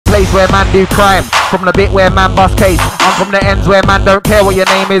where man do crime. From the bit where man bust case. I'm from the ends where man don't care what your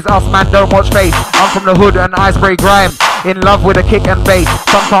name is. Us man don't watch face. I'm from the hood and I spray grime. In love with a kick and bass.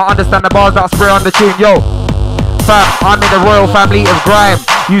 Some can't understand the bars that I spray on the tune. Yo, fam, I'm in the royal family of grime.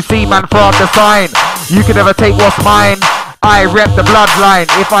 You see man throw up the sign. You can never take what's mine. I rep the bloodline.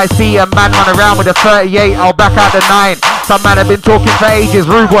 If I see a man run around with a 38, I'll back out the 9. Some man have been talking for ages.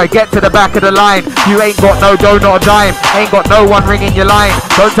 Rude boy, get to the back of the line. You ain't got no dough, not a dime. Ain't got no one ringing your line.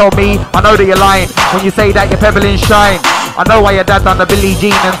 Don't tell me, I know that you're lying. When you say that you're pebbling shine. I know why your dad done the Billie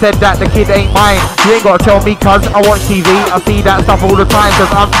Jean and said that the kid ain't mine. You ain't gotta tell me cuz I watch TV. I see that stuff all the time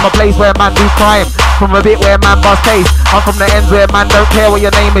cause I'm from a place where man do crime. From a bit where man bust case. I'm from the ends where man don't care what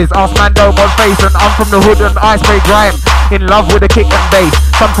your name is. Us man don't watch face. And I'm from the hood and I spray grime. In love with a kick and bass.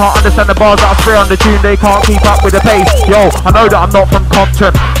 Some can't understand the bars that I spray on the tune. They can't keep up with the pace. Yo, I know that I'm not from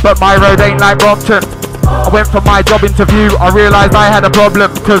Compton, but my road ain't like Brompton. I went for my job interview, I realised I had a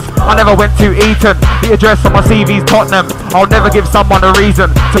problem, cause I never went to Eton. The address on my CV's Tottenham. I'll never give someone a reason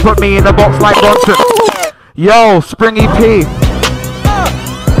to put me in a box like Bronson. Yo, Springy P.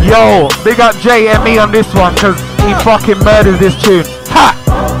 Yo, big up JME on this one, cause he fucking murdered this tune. Ha!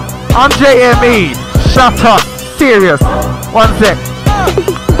 I'm JME. Shut up. Serious. One sec.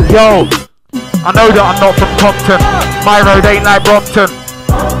 Yo, I know that I'm not from Compton. My road ain't like Brompton.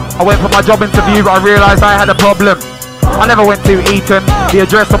 I went for my job interview, but I realised I had a problem. I never went to Eton. The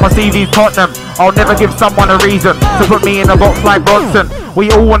address on my CV's Tottenham. I'll never give someone a reason to put me in a box like Bronson.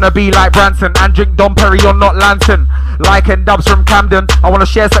 We all wanna be like Branson and drink Dom Perignon, not Lanson. Like and dubs from Camden, I wanna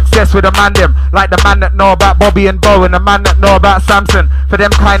share success with a man them. Like the man that know about Bobby and Bo and the man that know about Samson. For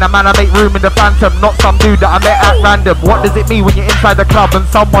them kind of man I make room in the Phantom, not some dude that I met at random. What does it mean when you're inside the club and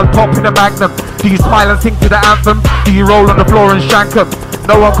someone's popping a magnum? Do you smile and sing to the anthem? Do you roll on the floor and shank 'em?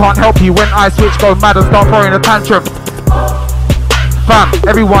 No one can't help you when I switch, go mad and start throwing a tantrum. Fam,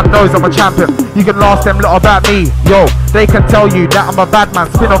 everyone knows I'm a champion. You can ask them lot about me. Yo, they can tell you that I'm a bad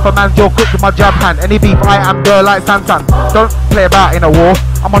man. Spin off a man's jaw quick with my jab hand. Any beef I am girl like Santan. Don't play about in a war.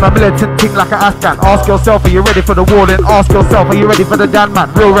 I'm on a militant thing like an Afghan. Ask yourself, are you ready for the war? Then ask yourself, are you ready for the Dan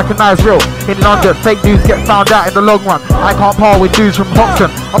man? Real recognize real. In London, fake news get found out in the long run. I can't par with dudes from Hoxton.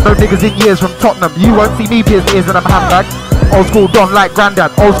 I've known niggas in years from Tottenham. You won't see me pierce ears in a handbag. Old school Don like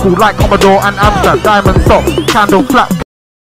Grandad. Old school like Commodore and Amsterdam. Diamond socks, candle flap.